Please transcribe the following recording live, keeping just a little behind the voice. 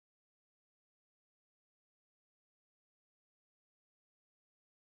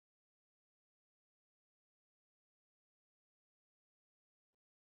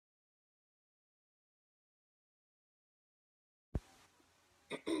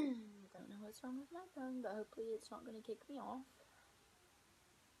what's wrong with my phone, but hopefully it's not going to kick me off.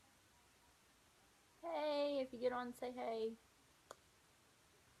 Hey, if you get on, say hey.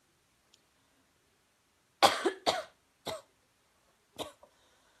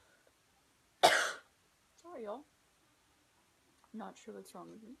 Sorry, y'all. Not sure what's wrong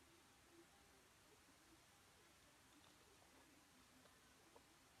with me.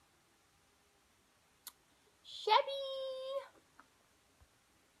 Shabby!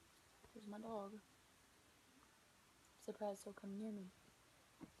 There's my dog. Surprised he'll come near me.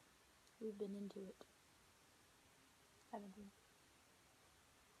 We've been into it, haven't we?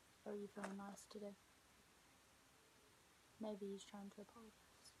 Or are you feeling nice today? Maybe he's trying to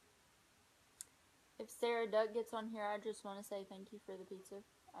apologize. If Sarah Duck gets on here, I just want to say thank you for the pizza.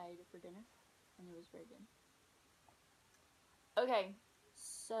 I ate it for dinner, and it was very good. Okay,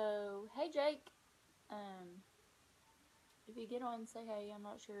 so, hey Jake. If you get on, say hey. I'm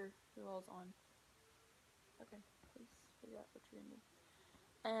not sure who all's on. Okay, please figure out what you're gonna do.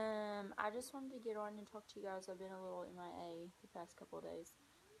 I just wanted to get on and talk to you guys. I've been a little MIA the past couple of days.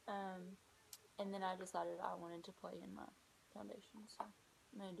 And then I decided I wanted to play in my foundation, so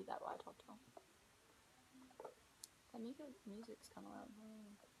I'm gonna do that while I talk to y'all. That music's kind of loud.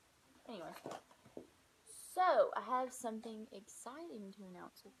 Anyway, so I have something exciting to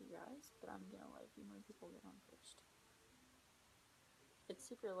announce with you guys, but I'm gonna let a few more people get on first. It's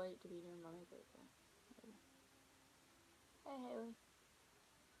super late to be doing my makeup, but whatever. Hey, Haley.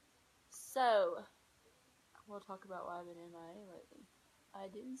 So, we'll talk about why I've been MIA lately. I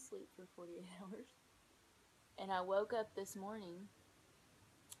didn't sleep for 48 hours. And I woke up this morning.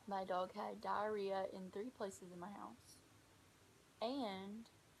 My dog had diarrhea in 3 places in my house. And,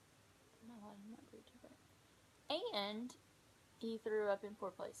 I'm not lighting that pretty too bright. And, he threw up in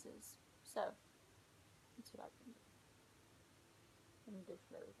 4 places. So, that's what I've been doing. In addition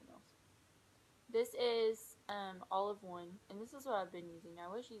to everything else. This is Olive One, and this is what I've been using. I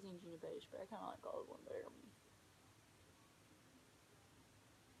was using Gina Beige, but I kind of like Olive One better on me.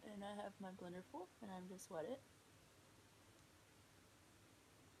 And I have my blender full, and I'm just wet it.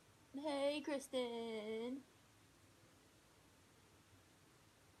 Hey, Kristen!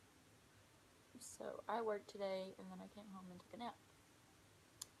 So, I worked today, and then I came home and took a nap.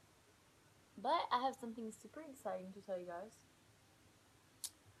 But I have something super exciting to tell you guys.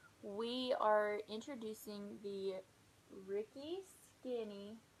 We are introducing the Ricky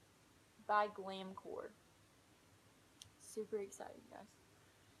Skinny by Glamcore. Super exciting, guys.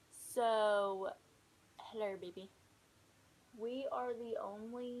 So, hello, baby. We are the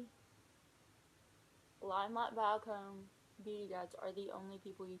only Limelight Biocone Beauty Guides are the only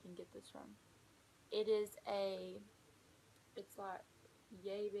people you can get this from. It is it's like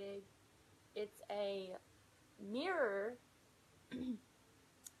yay big. It's a mirror.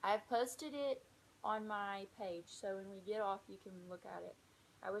 I've posted it on my page, so when we get off, you can look at it.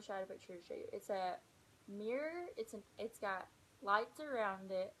 I wish I had a picture to show you. It's a mirror. It's got lights around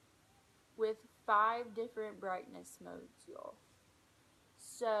it with 5 different brightness modes, y'all.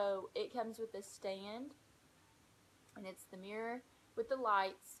 So it comes with a stand, and it's the mirror with the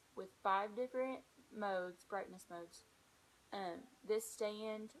lights with 5 different modes, brightness modes. This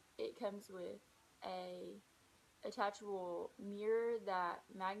stand, it comes with a attachable mirror that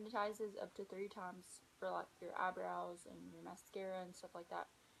magnetizes up to 3 times for like your eyebrows and your mascara and stuff like that.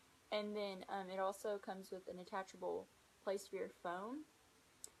 And then it also comes with an attachable place for your phone.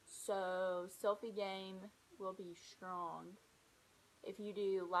 So selfie game will be strong. If you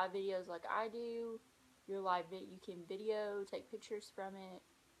do live videos like I do, you can video, take pictures from it,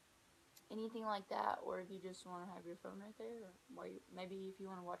 anything like that. Or if you just want to have your phone right there, or maybe if you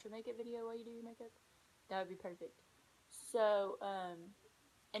want to watch a makeup video while you do your makeup, that would be perfect. So,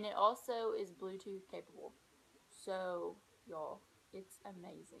 and it also is Bluetooth capable. So, y'all, it's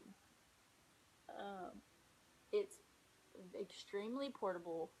amazing. It's extremely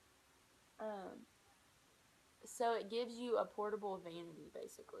portable. So it gives you a portable vanity,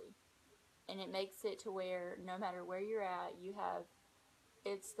 basically. And it makes it to where no matter where you're at,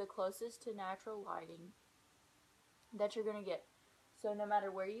 it's the closest to natural lighting that you're going to get. So no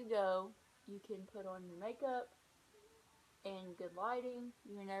matter where you go, you can put on your makeup and good lighting.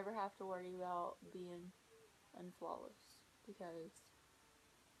 You never have to worry about being unflawless because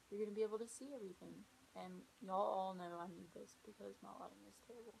you're going to be able to see everything. And y'all all know I need this because my lighting is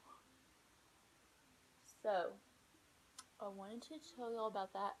terrible. So, I wanted to tell y'all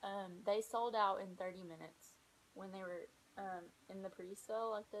about that. They sold out in 30 minutes when they were in the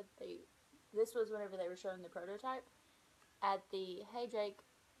pre-sale. This was whenever they were showing the prototype at the, hey Jake,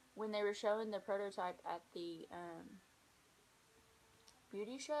 when they were showing the prototype at the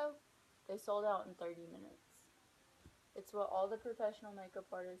beauty show, They sold out in 30 minutes. It's what all the professional makeup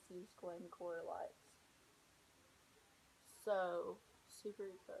artists use, Glencore lights. So, super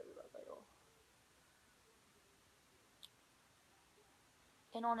excited about that, y'all.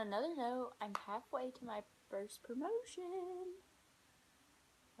 And on another note, I'm halfway to my first promotion.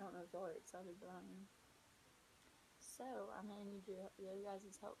 I don't know if y'all are excited, but I am. So, I'm going to need your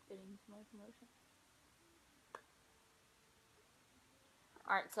guys' help getting to my promotion.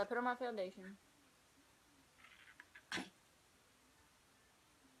 Alright, so I put on my foundation.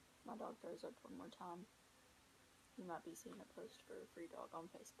 My dog throws up one more time. You might be seeing a post for a free dog on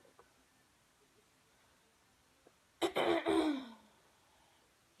Facebook.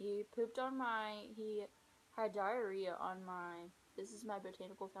 He pooped on he had diarrhea on this is my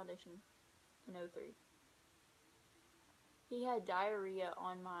botanical foundation in 03. He had diarrhea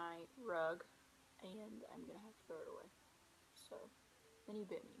on my rug, and I'm gonna have to throw it away. So, then he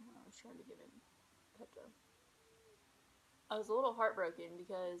bit me when I was trying to give him Petro. I was a little heartbroken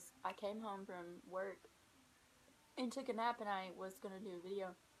because I came home from work and took a nap, and I was gonna do a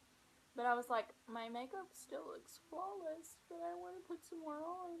video. But I was like, my makeup still looks flawless, but I want to put some more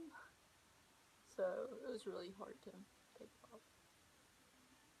on. So, it was really hard to take it off.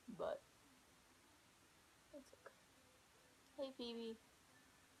 But, that's okay. Hey, Phoebe.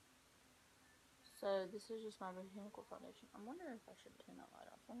 So, this is just my botanical foundation. I'm wondering if I should turn that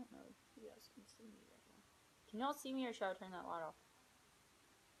light off. I don't know if you guys can see me right now. Can y'all see me, or should I turn that light off?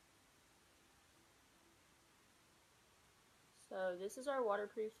 So, this is our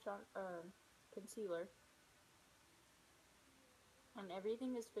waterproof concealer. And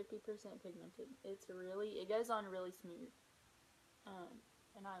everything is 50% pigmented. It goes on really smooth.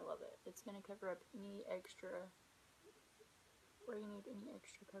 And I love it. It's going to cover up any extra, where you need any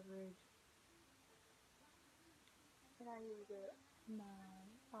extra coverage. And I use it in my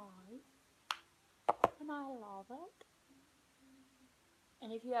eyes. And I love it.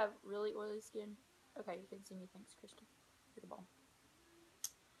 And if you have really oily skin, okay, you can see me. Thanks, Kristen. You're the bomb.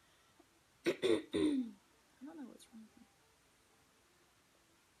 I don't know what's wrong with me.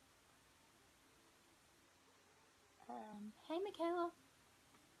 Hey, Michaela.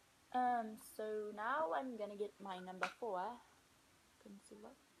 So now I'm gonna get my number 4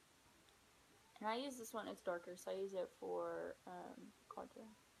 concealer. And I use this one, it's darker, so I use it for, contour.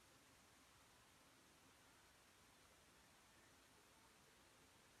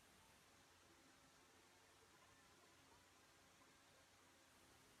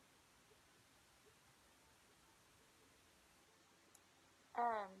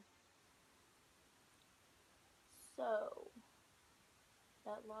 So,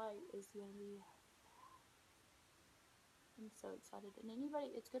 that light is gonna be, I'm so excited. And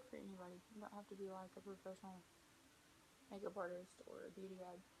it's good for anybody. You don't have to be like a professional makeup artist or a beauty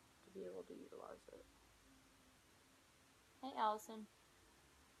guide to be able to utilize it. Hey, Allison.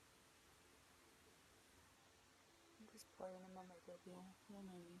 I'm just playing in my makeup, yeah. You know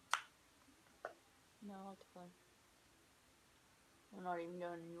me. You know, I like to play. I'm not even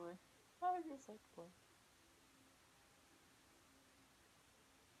going anywhere. I just like to play.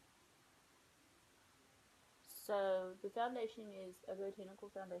 So, the foundation is a botanical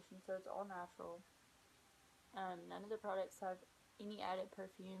foundation, so it's all natural. None of the products have any added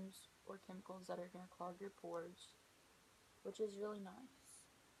perfumes or chemicals that are going to clog your pores, which is really nice.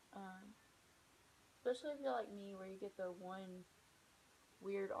 Especially if you're like me, where you get the one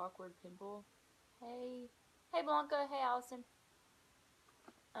weird, awkward pimple. Hey Blanca, hey Allison.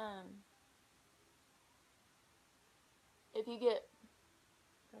 If you get,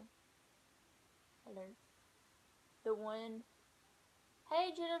 okay. Hello. The one,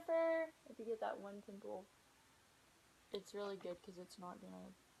 hey Jennifer, if you get that one pimple, it's really good because it's not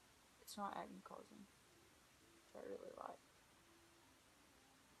acne causing, which I really like.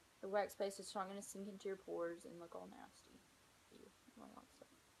 The wax base is not going to sink into your pores and look all nasty.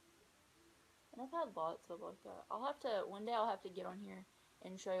 And I've had lots of like that. One day I'll have to get on here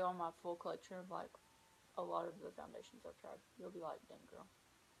and show you all my full collection of like a lot of the foundations I've tried. You'll be like, dang girl,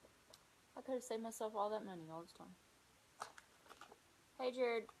 I could have saved myself all that money all this time. Hey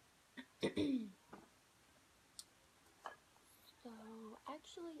Jared. So,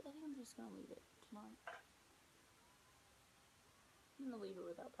 actually, I think I'm just going to leave it tonight. I'm going to leave it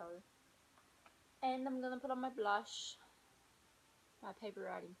without powder. And I'm going to put on my blush. My paper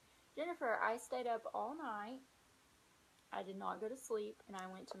writing. Jennifer, I stayed up all night. I did not go to sleep. And I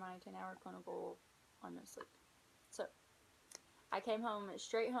went to my 10-hour clinical on no sleep. So, I came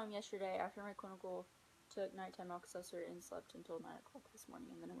straight home yesterday after my clinical. Took nighttime Alka-Seltzer and slept until 9 o'clock this morning.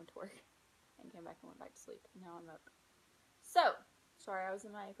 And then I went to work. And came back and went back to sleep. And now I'm up. So, Sorry, I was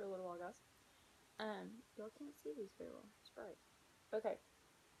in my A for a little while, guys. Y'all can't see these very well. It's bright. Okay.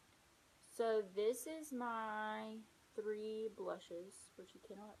 So this is my 3 blushes, which you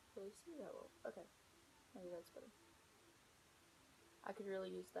cannot really see that well. Okay. Maybe that's better. I could really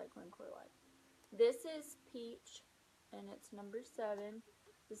use that Glencore light. This is Peach, and it's number 7.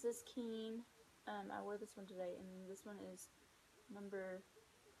 This is Keen. I wore this one today, and then this one is number...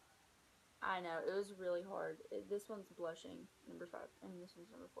 I know, it was really hard. This one's Blushing, number 5, and this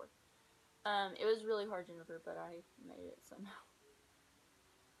one's number 4. It was really hard, Jennifer, but I made it somehow.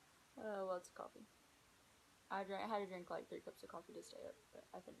 Lots of coffee. I had to drink like 3 cups of coffee to stay up, but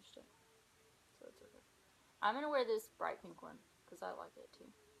I finished it, so it's okay. I'm gonna wear this bright pink one, because I like it too.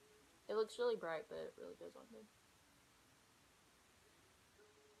 It looks really bright, but it really goes on good.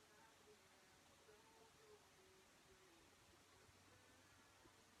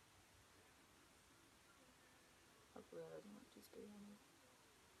 Hopefully that doesn't look too scary on me.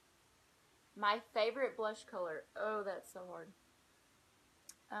 My favorite blush color. Oh, that's so hard.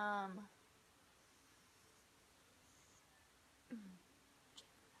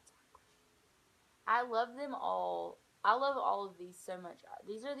 I love them all. I love all of these so much.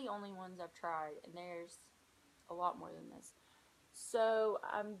 These are the only ones I've tried, and there's a lot more than this. So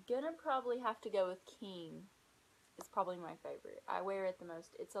I'm gonna probably have to go with King. It's probably my favorite. I wear it the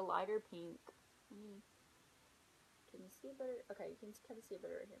most. It's a lighter pink. Can you see it better? Okay, you can kind of see it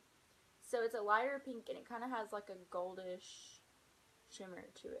better right here. So it's a lighter pink, and it kind of has like a goldish shimmer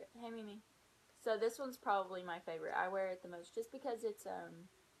to it. Hey, Mimi. So this one's probably my favorite. I wear it the most just because it's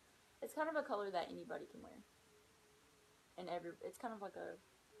kind of a color that anybody can wear. And it's kind of like a,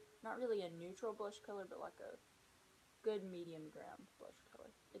 not really a neutral blush color, but like a good medium ground blush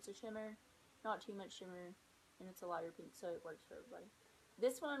color. It's a shimmer, not too much shimmer, and it's a lighter pink, so it works for everybody.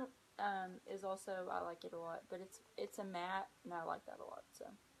 This one is also, I like it a lot, but it's a matte, and I like that a lot, so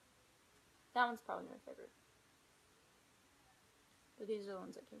that one's probably my favorite. But these are the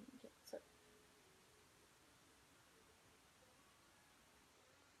ones that came in the kit, so.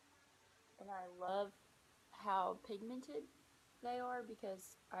 And I love how pigmented they are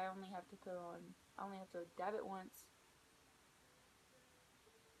because I only have to dab it once.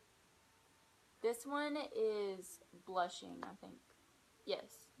 This one is Blushing, I think.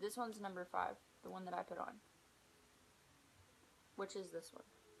 Yes, this one's number 5, the one that I put on. Which is this one.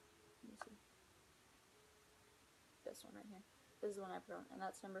 Let me see. This one right here. This is the one I put on, and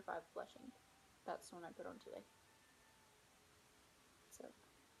that's number 5, Blushing. That's the one I put on today. So,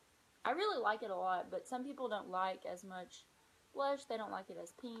 I really like it a lot, but some people don't like as much blush. They don't like it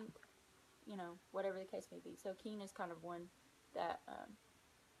as pink. You know, whatever the case may be. So, Keen is kind of one that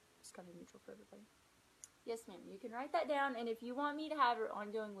is kind of neutral for everybody. Yes, ma'am. You can write that down, and if you want me to have an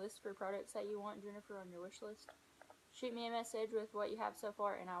ongoing list for products that you want, Jennifer, on your wish list, shoot me a message with what you have so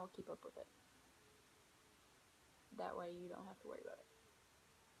far, and I will keep up with it. That way you don't have to worry about it.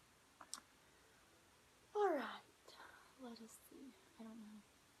 Alright, let us see. I don't know.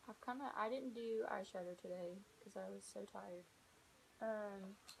 I didn't do eyeshadow today, because I was so tired.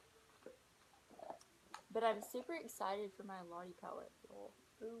 But I'm super excited for my Lottie palette.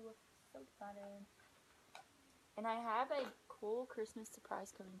 Ooh, so excited. And I have a cool Christmas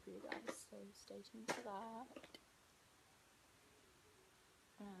surprise coming for you guys, so stay tuned for that.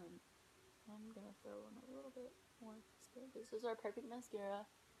 I'm gonna throw in a little bit more. This is our Perfect Mascara.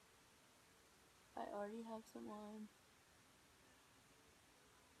 I already have some on,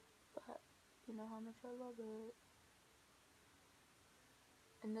 but you know how much I love it.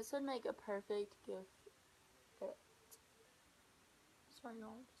 And this would make a perfect gift. Sorry,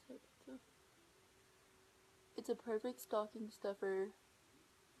 y'all, just hit pizza. It's a perfect stocking stuffer.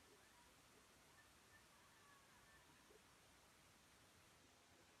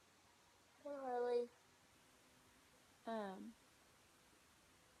 Hey, Harley.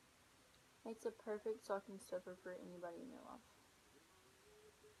 Makes a perfect stocking stuffer for anybody in your life.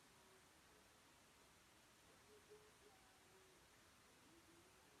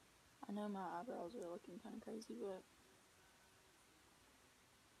 I know my eyebrows are looking kind of crazy, but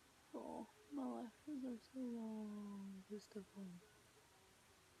oh, my lashes are so long. Just a fun.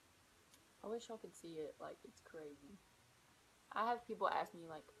 I wish y'all could see it. Like, it's crazy. I have people ask me,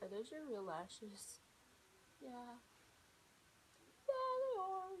 like, are those your real lashes? Yeah. Yeah, they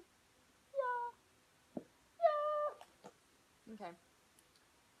are. Yeah. Yeah. Okay.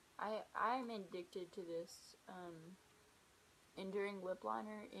 I'm addicted to this Enduring Lip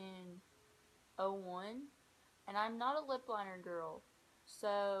Liner in 01. And I'm not a lip liner girl.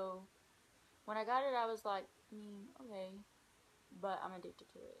 So, when I got it, I was like, okay. But I'm addicted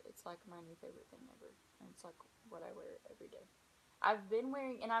to it. It's like my new favorite thing ever. And it's like what I wear every day. I've been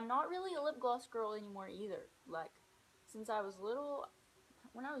wearing, and I'm not really a lip gloss girl anymore either. Like, since I was little,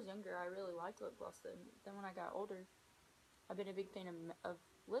 when I was younger, I really liked lip gloss. Then when I got older, I've been a big fan of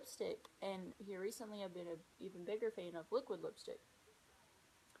lipstick, and here recently I've been an even bigger fan of liquid lipstick.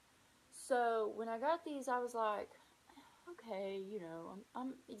 So when I got these, I was like, okay, you know,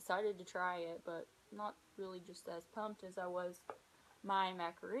 I'm excited to try it, but not really just as pumped as I was my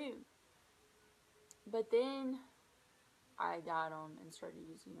macaroon. But then I got them and started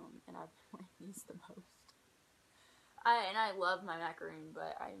using them, and I've been wearing these the most. I love my macaroon,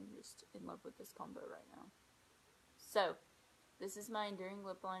 but I'm just in love with this combo right now. So, this is my Enduring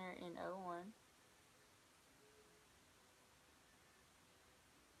Lip Liner in 01.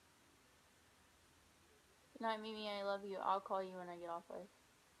 Good night, Mimi. I love you. I'll call you when I get off. I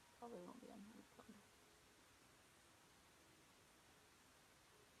probably won't be on here.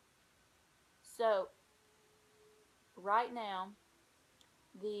 So, right now,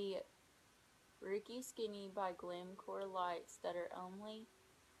 the Ricky Skinny by Glamcore lights that are only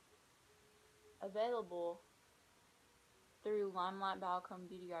available through Limelight Balcom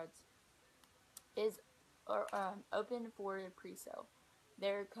Beauty Guides is open for pre-sale.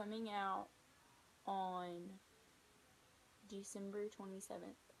 They're coming out on December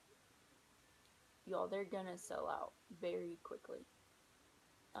 27th. Y'all, they're gonna sell out very quickly,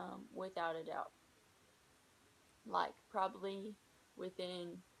 without a doubt. Like, probably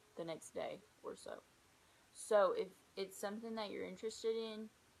within the next day or so. So, if it's something that you're interested in,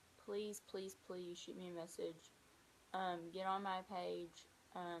 please, please, please shoot me a message. Get on my page,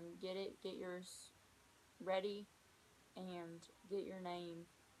 get yours ready, and get your name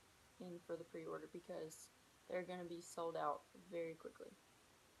in for the pre-order, because they're going to be sold out very quickly.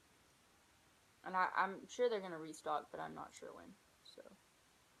 And I'm sure they're going to restock, but I'm not sure when. So,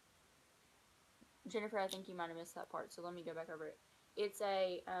 Jennifer, I think you might have missed that part, so let me go back over it. It's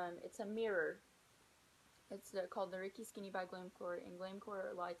a mirror. It's called the Ricky Skinny by Glamcore, and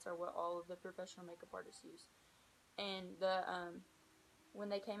Glamcore lights are what all of the professional makeup artists use. And when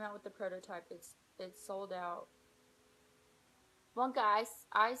they came out with the prototype, it's sold out. Blanca,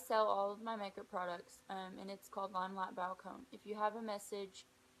 I sell all of my makeup products, and it's called Limelight Balcom. If you have a message,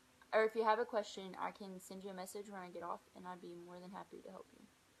 or if you have a question, I can send you a message when I get off, and I'd be more than happy to help you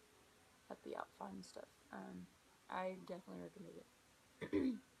out find stuff. I definitely recommend it.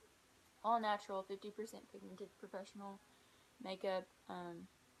 All natural, 50% pigmented professional makeup,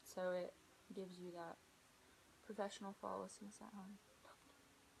 so it gives you that professional flawlessness at home.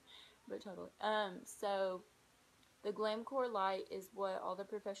 But totally. So the Glamcore light is what all the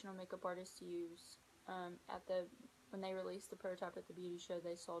professional makeup artists use. When they released the prototype at the beauty show,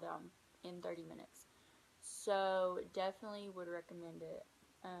 they sold out in 30 minutes. So definitely would recommend it.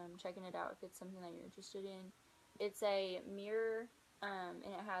 Checking it out if it's something that you're interested in. It's a mirror, and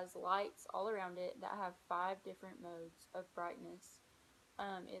it has lights all around it that have 5 different modes of brightness.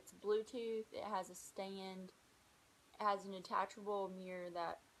 It's Bluetooth. It has a stand. It has an attachable mirror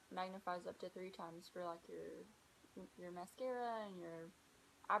that magnifies up to 3 times for like your mascara and your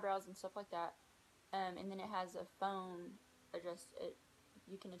eyebrows and stuff like that. And then it has a phone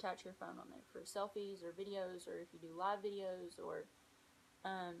you can attach your phone on there for selfies or videos, or if you do live videos, or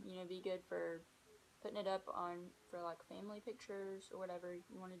be good for putting it up for like family pictures or whatever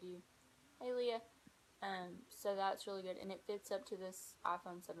you want to do. Hey Leah. So that's really good, and it fits up to this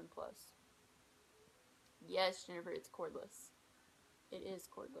iPhone 7 Plus. Yes, Jennifer, it's cordless. It is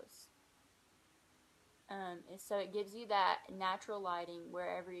cordless. So it gives you that natural lighting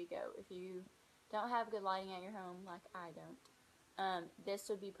wherever you go. If you don't have good lighting at your home, like I don't, this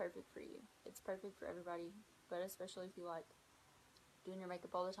would be perfect for you. It's perfect for everybody, but especially if you like doing your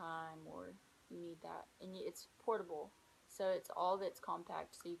makeup all the time, or you need that. And it's portable, so it's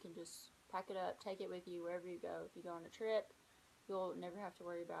compact, so you can just pack it up, take it with you wherever you go. If you go on a trip, you'll never have to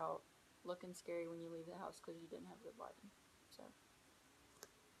worry about looking scary when you leave the house because you didn't have good lighting. So,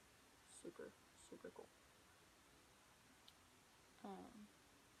 super, super cool.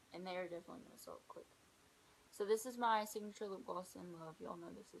 And they are definitely going to sell quick. So this is my signature lip gloss in Love. Y'all know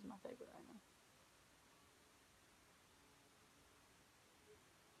this is my favorite right now.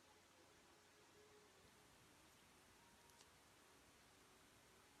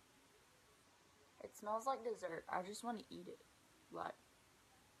 It smells like dessert. I just want to eat it. Like,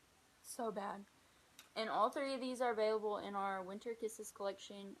 so bad. And all 3 of these are available in our Winter Kisses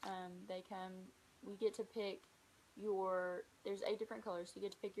collection. We get to pick there's 8 different colors. So you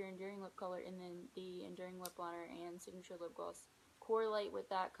get to pick your Enduring Lip color, and then the Enduring Lip Liner and Signature Lip Gloss correlate with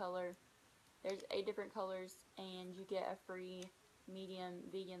that color. There's 8 different colors, and you get a free medium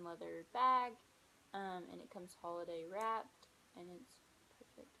vegan leather bag, and it comes holiday wrapped. and it's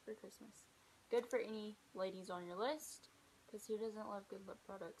perfect for Christmas. Good for any ladies on your list, because who doesn't love good lip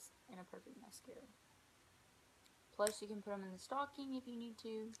products and a perfect mascara? Plus, you can put them in the stocking if you need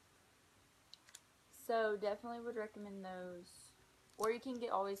to. So, definitely would recommend those. Or you can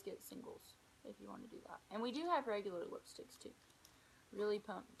always get singles if you want to do that. And we do have regular lipsticks too. Really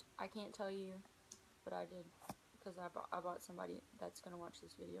pumped. I can't tell you, but I did. Because I bought somebody that's going to watch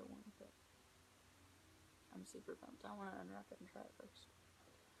this video one. But I'm super pumped. I want to unwrap it and try it first.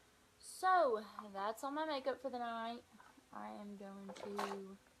 So, that's all my makeup for the night. I am going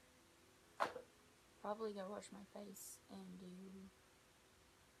to probably go wash my face and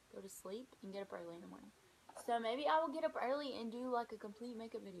go to sleep and get up early in the morning. So, maybe I will get up early and do like a complete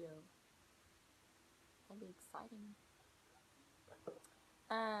makeup video. That'd be exciting.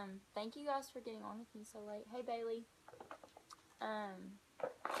 Thank you guys for getting on with me so late. Hey, Bailey.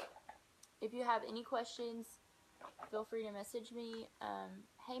 If you have any questions, feel free to message me.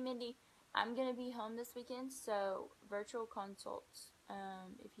 Hey, Mindy, I'm going to be home this weekend, so virtual consults.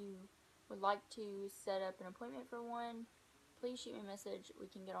 If you would like to set up an appointment for one, please shoot me a message. We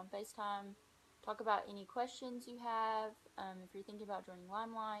can get on FaceTime, talk about any questions you have. If you're thinking about joining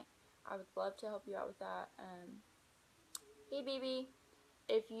Limelight, I would love to help you out with that. Hey, BB.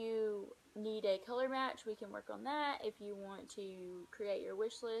 If you need a color match, we can work on that. If you want to create your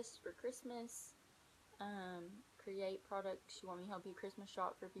wish list for Christmas, create products you want me to help you Christmas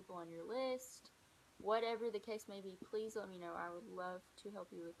shop for people on your list, whatever the case may be, please let me know. I would love to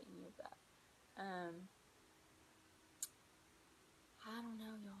help you with any of that. I don't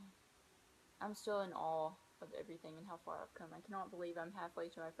know, y'all. I'm still in awe of everything and how far I've come. I cannot believe I'm halfway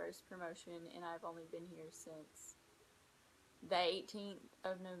to my first promotion and I've only been here since the 18th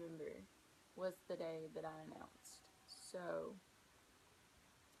of November was the day that I announced. So,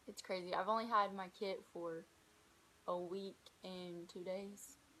 it's crazy. I've only had my kit for a week and 2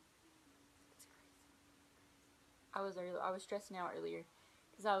 days. It's crazy. I was stressing out earlier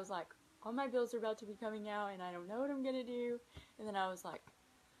because I was like, all my bills are about to be coming out and I don't know what I'm going to do. And then I was like,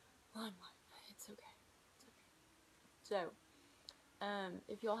 Limelight, it's okay. It's okay. So,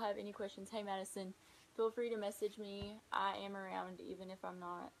 if y'all have any questions, hey Madison, feel free to message me. I am around even if I'm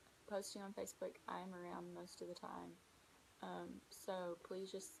not posting on Facebook. I am around most of the time. So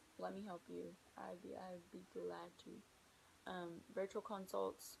please just let me help you. I'd be glad to. Virtual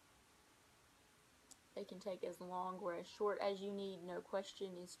consults, they can take as long or as short as you need. No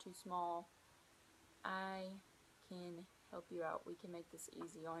question is too small. I can help you out. We can make this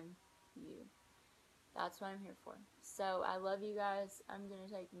easy on you. That's what I'm here for. So, I love you guys. I'm going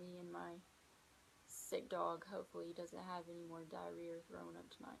to take me and my sick dog. Hopefully he doesn't have any more diarrhea or throwing up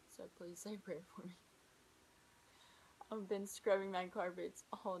tonight. So, please say a prayer for me. I've been scrubbing my carpets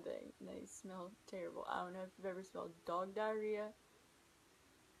all day and they smell terrible. I don't know if you've ever smelled dog diarrhea.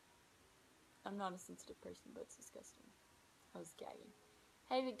 I'm not a sensitive person, but it's disgusting. I was gagging.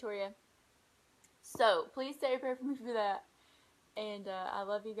 Hey, Victoria. So, please say a prayer for me for that. And I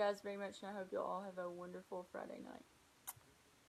love you guys very much, and I hope you all have a wonderful Friday night.